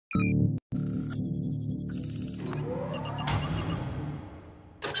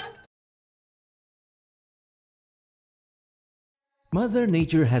Mother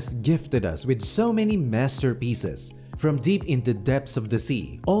Nature has gifted us with so many masterpieces, from deep in the depths of the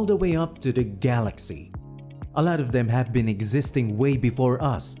sea all the way up to the galaxy. A lot of them have been existing way before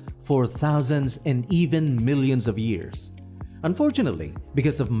us for thousands and even millions of years. Unfortunately,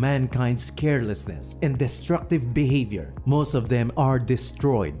 because of mankind's carelessness and destructive behavior, most of them are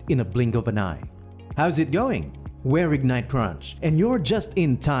destroyed in a blink of an eye. How's it going? We're Ignite Crunch, and you're just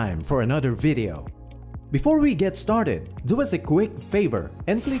in time for another video. Before we get started, do us a quick favor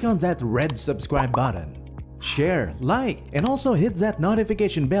and click on that red subscribe button. Share, like, and also hit that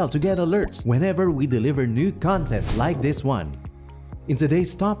notification bell to get alerts whenever we deliver new content like this one. In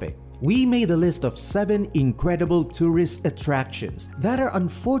today's topic, we made a list of 7 incredible tourist attractions that are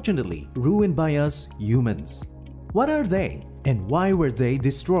unfortunately ruined by us humans. What are they, and why were they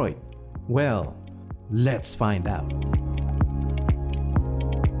destroyed? Well, let's find out.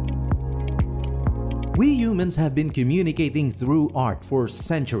 We humans have been communicating through art for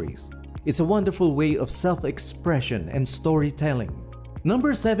centuries. It's a wonderful way of self-expression and storytelling.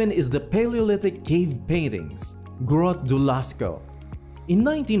 Number 7 is the Paleolithic cave paintings, Grotte du Lascaux. In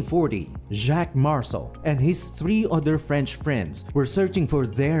 1940, Jacques Marcel and his 3 other French friends were searching for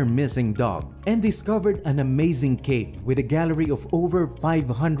their missing dog and discovered an amazing cave with a gallery of over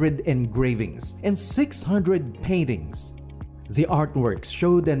 500 engravings and 600 paintings. The artworks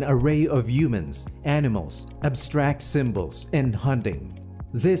showed an array of humans, animals, abstract symbols, and hunting.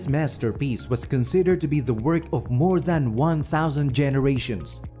 This masterpiece was considered to be the work of more than 1,000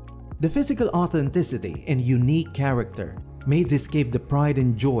 generations. The physical authenticity and unique character made this cave the pride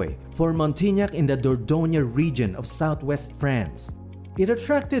and joy for Montignac in the Dordogne region of southwest France. It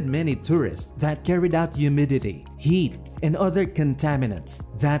attracted many tourists that carried out humidity, heat, and other contaminants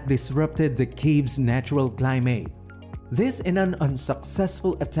that disrupted the cave's natural climate. This and an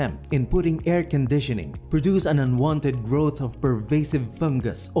unsuccessful attempt in putting air conditioning produced an unwanted growth of pervasive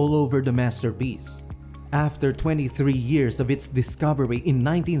fungus all over the masterpiece. After 23 years of its discovery in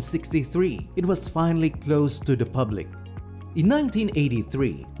 1963, it was finally closed to the public. In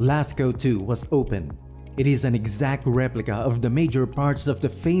 1983, Lascaux 2 was opened. It is an exact replica of the major parts of the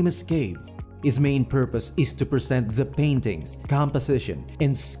famous cave. Its main purpose is to present the paintings, composition,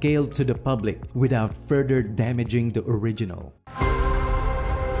 and scale to the public without further damaging the original.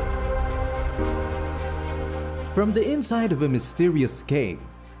 From the inside of a mysterious cave,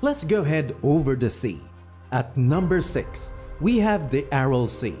 let's go head over the sea. At number 6, we have the Aral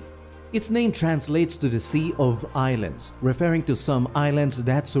Sea. Its name translates to the Sea of Islands, referring to some islands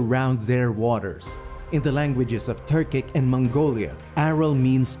that surround their waters. In the languages of Turkic and Mongolia, Aral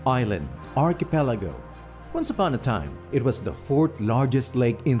means island, archipelago. Once upon a time, it was the 4th largest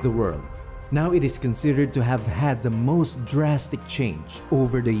lake in the world. Now it is considered to have had the most drastic change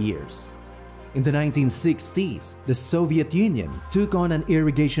over the years. In the 1960s, the Soviet Union took on an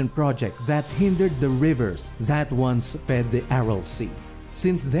irrigation project that hindered the rivers that once fed the Aral Sea.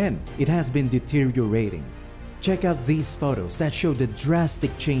 Since then, it has been deteriorating. Check out these photos that show the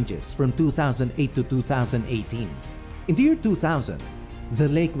drastic changes from 2008 to 2018. In the year 2000, the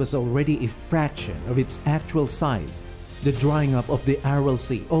lake was already a fraction of its actual size. The drying up of the Aral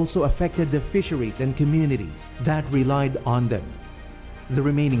Sea also affected the fisheries and communities that relied on them. The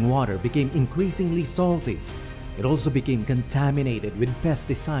remaining water became increasingly salty. It also became contaminated with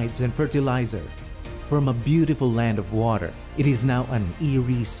pesticides and fertilizer. From a beautiful land of water, it is now an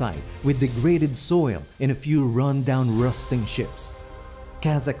eerie sight with degraded soil and a few run-down rusting ships.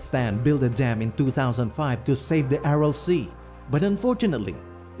 Kazakhstan built a dam in 2005 to save the Aral Sea, but unfortunately,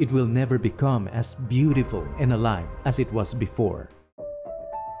 it will never become as beautiful and alive as it was before.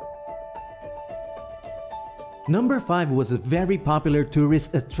 Number 5 was a very popular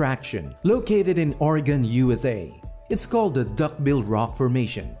tourist attraction located in Oregon, USA. It's called the Duckbill Rock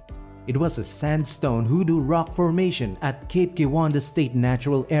Formation. It was a sandstone hoodoo rock formation at Cape Kiwanda State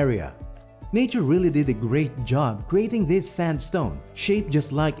Natural Area. Nature really did a great job creating this sandstone shaped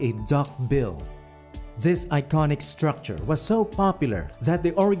just like a duck bill. This iconic structure was so popular that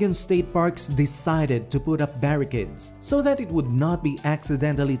the Oregon State Parks decided to put up barricades so that it would not be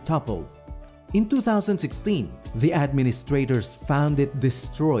accidentally toppled. In 2016, the administrators found it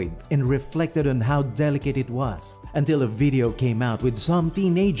destroyed and reflected on how delicate it was until a video came out with some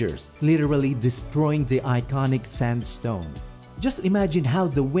teenagers literally destroying the iconic sandstone. Just imagine how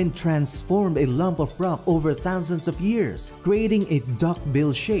the wind transformed a lump of rock over thousands of years, creating a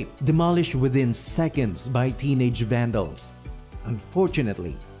duckbill shape demolished within seconds by teenage vandals.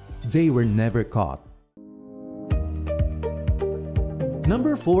 Unfortunately, they were never caught.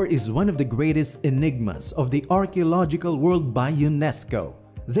 Number 4 is one of the greatest enigmas of the archaeological world by UNESCO,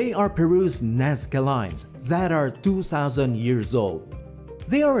 They are Peru's Nazca lines that are 2,000 years old.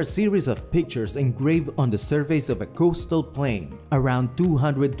 They are a series of pictures engraved on the surface of a coastal plain around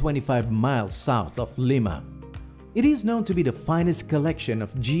 225 miles south of Lima. It is known to be the finest collection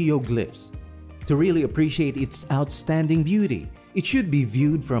of geoglyphs. To really appreciate its outstanding beauty, it should be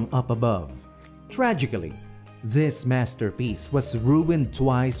viewed from up above. Tragically, this masterpiece was ruined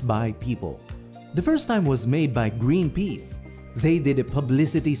twice by people. The first time was made by Greenpeace. They did a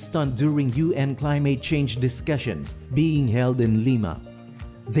publicity stunt during UN climate change discussions being held in Lima.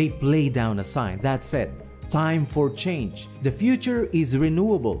 They played down a sign that said, "Time for change. The future is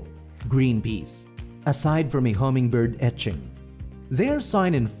renewable. Greenpeace." Aside from a hummingbird etching, their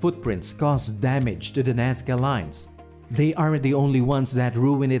sign and footprints caused damage to the Nazca lines. They aren't the only ones that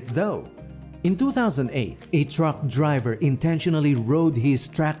ruined it though. In 2008, a truck driver intentionally rode his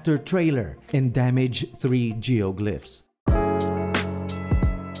tractor trailer and damaged 3 geoglyphs.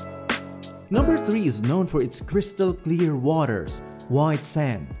 Number 3 is known for its crystal clear waters, white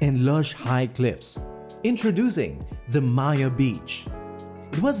sand, and lush high cliffs. Introducing the Maya Beach.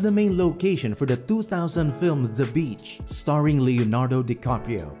 It was the main location for the 2000 film The Beach, starring Leonardo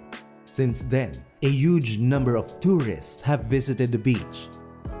DiCaprio. Since then, a huge number of tourists have visited the beach.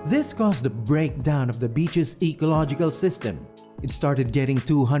 This caused a breakdown of the beach's ecological system. It started getting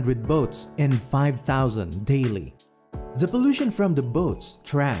 200 boats and 5,000 daily. The pollution from the boats,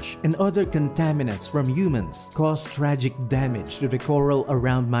 trash, and other contaminants from humans caused tragic damage to the coral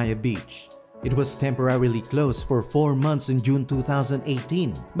around Maya Beach. It was temporarily closed for 4 months in June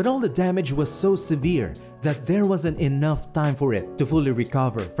 2018, but all the damage was so severe that there wasn't enough time for it to fully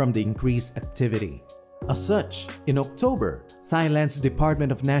recover from the increased activity. As such, in October, Thailand's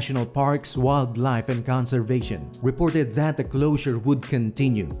Department of National Parks, Wildlife and Conservation reported that the closure would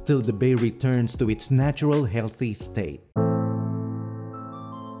continue till the bay returns to its natural healthy state.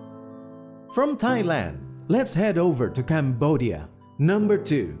 From Thailand, let's head over to Cambodia. Number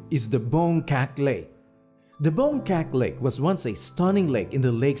 2 is the Boeung Lake. The Boeung Lake was once a stunning lake in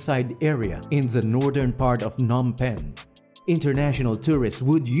the lakeside area in the northern part of Phnom Penh. International tourists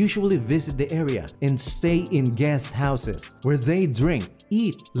would usually visit the area and stay in guest houses where they drink,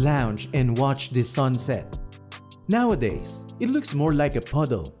 eat, lounge, and watch the sunset. Nowadays, it looks more like a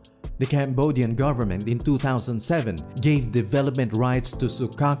puddle. The Cambodian government in 2007 gave development rights to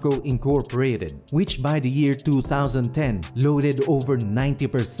Sukako Incorporated, which by the year 2010 loaded over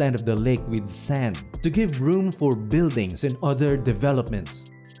 90% of the lake with sand to give room for buildings and other developments.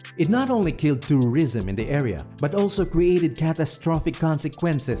 It not only killed tourism in the area, but also created catastrophic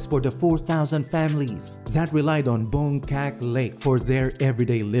consequences for the 4,000 families that relied on Boeung Lake for their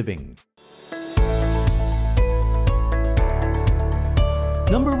everyday living.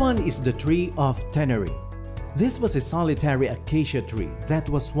 Number 1 is the tree of Tenere. This was a solitary acacia tree that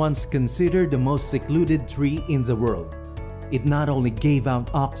was once considered the most secluded tree in the world. It not only gave out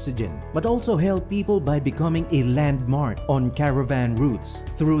oxygen, but also helped people by becoming a landmark on caravan routes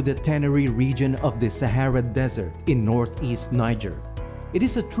through the Ténéré region of the Sahara Desert in northeast Niger. It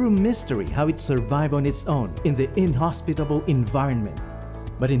is a true mystery how it survived on its own in the inhospitable environment.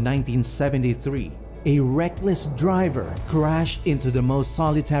 But in 1973, a reckless driver crashed into the most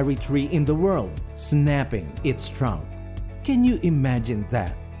solitary tree in the world, snapping its trunk. Can you imagine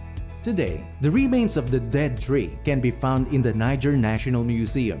that? Today, the remains of the dead tree can be found in the Niger National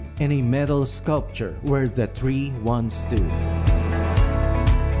Museum and a metal sculpture where the tree once stood.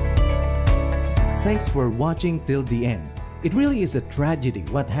 Thanks for watching till the end. It really is a tragedy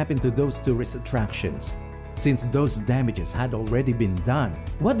what happened to those tourist attractions. Since those damages had already been done,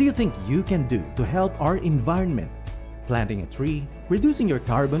 what do you think you can do to help our environment? Planting a tree, reducing your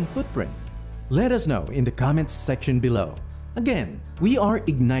carbon footprint? Let us know in the comments section below. Again, we are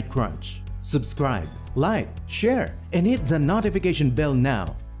Ignite Crunch. Subscribe, like, share, and hit the notification bell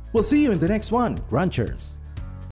now. We'll see you in the next one, Crunchers!